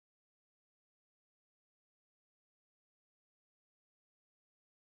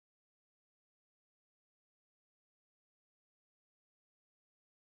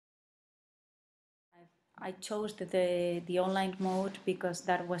I chose the online mode because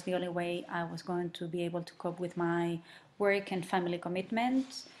that was the only way I was going to be able to cope with my work and family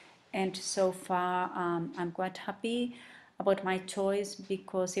commitments. And so far, I'm quite happy about my choice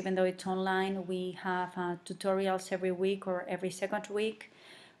because even though it's online, we have tutorials every week or every second week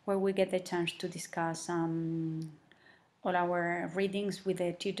where we get the chance to discuss all our readings with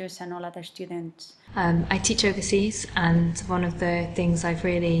the tutors and all other students. I teach overseas, and one of the things I've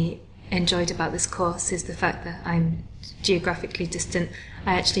really enjoyed about this course is the fact that I'm geographically distant.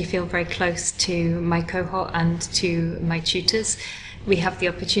 I actually feel very close to my cohort and to my tutors. We have the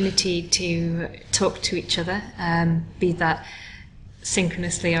opportunity to talk to each other, be that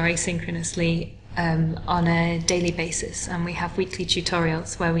synchronously or asynchronously, on a daily basis, and we have weekly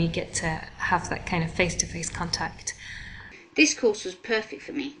tutorials where we get to have that kind of face-to-face contact. This course was perfect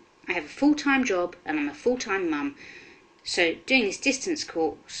for me. I have a full-time job and I'm a full-time mum, so doing this distance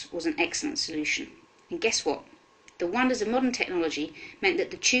course was an excellent solution. And guess what? The wonders of modern technology meant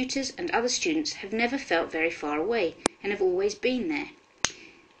that the tutors and other students have never felt very far away and have always been there.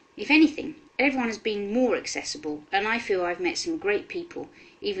 If anything, everyone has been more accessible, and I feel I've met some great people,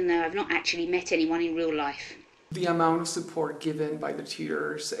 even though I've not actually met anyone in real life. The amount of support given by the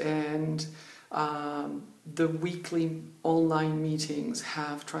tutors and the weekly online meetings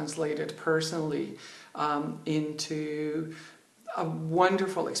have translated personally into a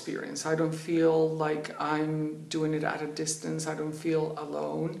wonderful experience. I don't feel like I'm doing it at a distance. I don't feel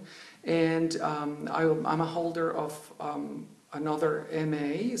alone. And I'm a holder of another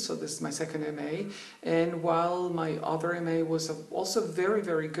MA, so this is my second MA, and while my other MA was also very,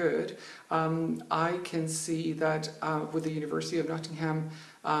 very good, I can see that with the University of Nottingham,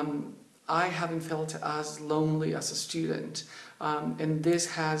 I haven't felt as lonely as a student, and this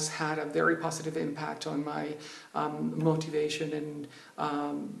has had a very positive impact on my motivation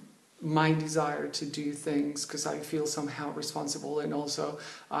and my desire to do things, because I feel somehow responsible, and also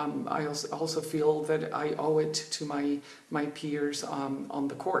I also feel that I owe it to my peers on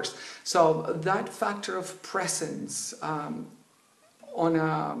the course. So that factor of presence on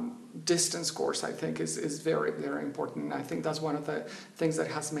a distance course, I think, is very, very important. I think that's one of the things that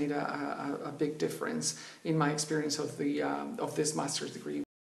has made a big difference in my experience of this master's degree.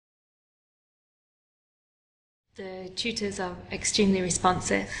 The tutors are extremely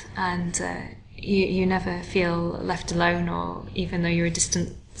responsive, and you never feel left alone, or even though you're a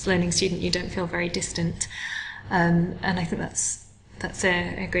distance learning student, you don't feel very distant. And I think that's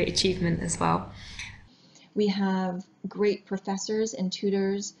a great achievement as well. We have great professors and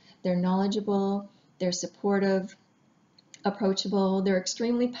tutors. They're knowledgeable, they're supportive, approachable, they're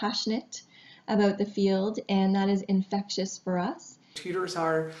extremely passionate about the field, and that is infectious for us. Tutors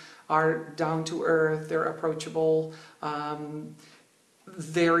are down to earth, they're approachable,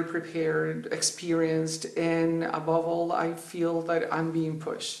 very prepared, experienced, and above all, I feel that I'm being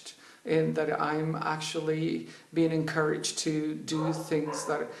pushed and that I'm actually being encouraged to do things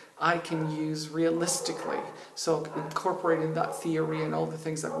that I can use realistically. So incorporating that theory and all the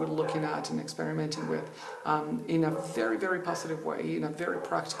things that we're looking at and experimenting with in a very, very positive way, in a very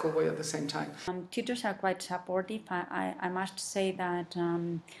practical way at the same time. Tutors are quite supportive. I must say that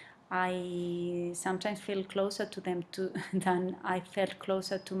I sometimes feel closer to them than I felt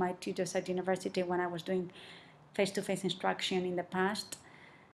closer to my tutors at university when I was doing face-to-face instruction in the past.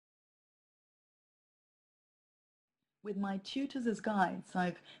 With my tutors as guides,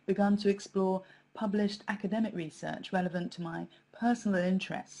 I've begun to explore published academic research relevant to my personal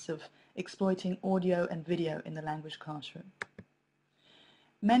interests of exploiting audio and video in the language classroom.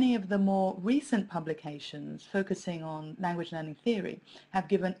 Many of the more recent publications focusing on language learning theory have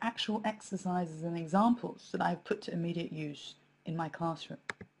given actual exercises and examples that I've put to immediate use in my classroom.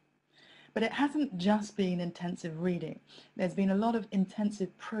 But it hasn't just been intensive reading. There's been a lot of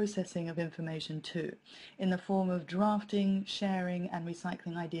intensive processing of information too, in the form of drafting, sharing and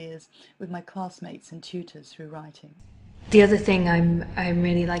recycling ideas with my classmates and tutors through writing. The other thing I'm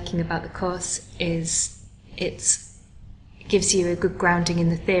really liking about the course is it gives you a good grounding in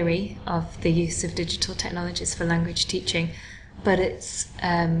the theory of the use of digital technologies for language teaching, but it's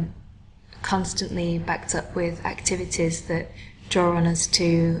constantly backed up with activities that draw on us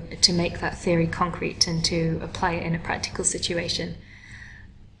to make that theory concrete and to apply it in a practical situation.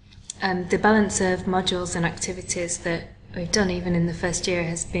 The balance of modules and activities that we've done even in the first year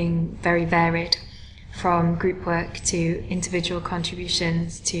has been very varied, from group work to individual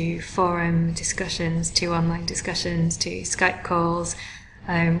contributions to forum discussions to online discussions to Skype calls,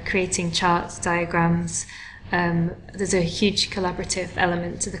 creating charts, diagrams. There's a huge collaborative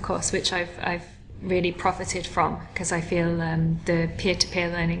element to the course which I've really profited from, because I feel the peer-to-peer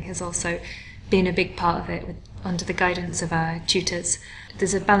learning has also been a big part of it under the guidance of our tutors.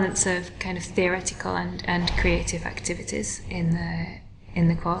 There's a balance of kind of theoretical and creative activities in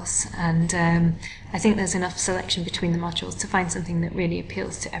the course, and I think there's enough selection between the modules to find something that really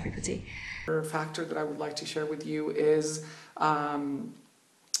appeals to everybody. A factor that I would like to share with you is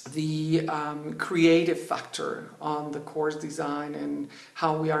the creative factor on the course design, and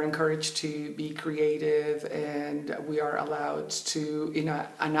how we are encouraged to be creative, and we are allowed to, in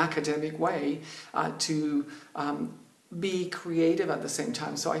an academic way, to be creative at the same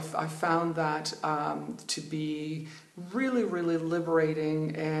time. So I found that to be really, really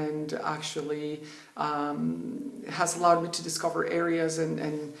liberating, and actually has allowed me to discover areas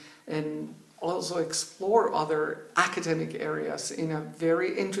and also explore other academic areas in a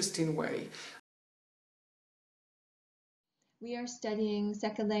very interesting way. We are studying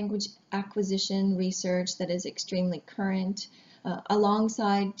second language acquisition research that is extremely current,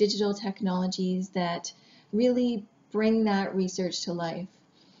 alongside digital technologies that really bring that research to life.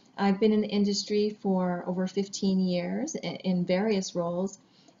 I've been in the industry for over 15 years in various roles,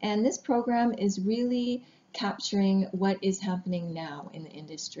 and this program is really capturing what is happening now in the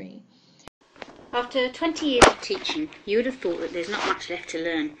industry. After 20 years of teaching, you would have thought that there's not much left to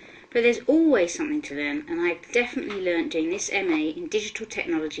learn, but there's always something to learn, and I've definitely learnt doing this MA in Digital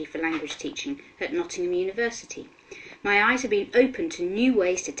Technology for Language Teaching at Nottingham University. My eyes have been opened to new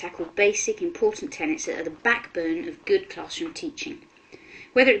ways to tackle basic, important tenets that are the backbone of good classroom teaching.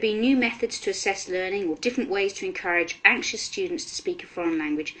 Whether it be new methods to assess learning or different ways to encourage anxious students to speak a foreign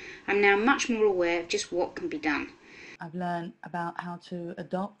language, I'm now much more aware of just what can be done. I've learned about how to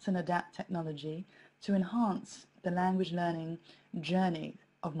adopt and adapt technology to enhance the language learning journey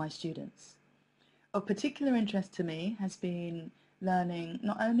of my students. Of particular interest to me has been learning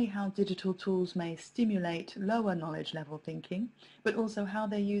not only how digital tools may stimulate lower knowledge level thinking, but also how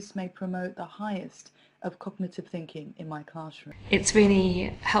their use may promote the highest of cognitive thinking in my classroom. It's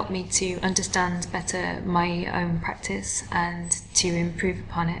really helped me to understand better my own practice and to improve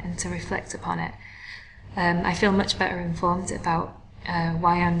upon it and to reflect upon it. I feel much better informed about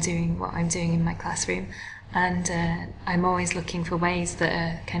why I'm doing what I'm doing in my classroom, and I'm always looking for ways that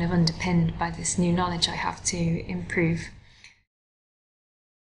are kind of underpinned by this new knowledge I have to improve.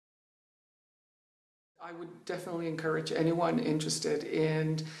 I would definitely encourage anyone interested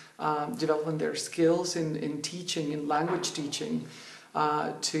in developing their skills in teaching, in language teaching,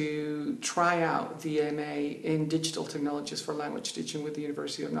 to try out the MA in Digital Technologies for Language Teaching with the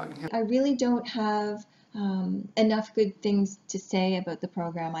University of Nottingham. I really don't have enough good things to say about the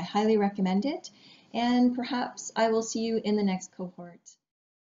program. I highly recommend it, and perhaps I will see you in the next cohort.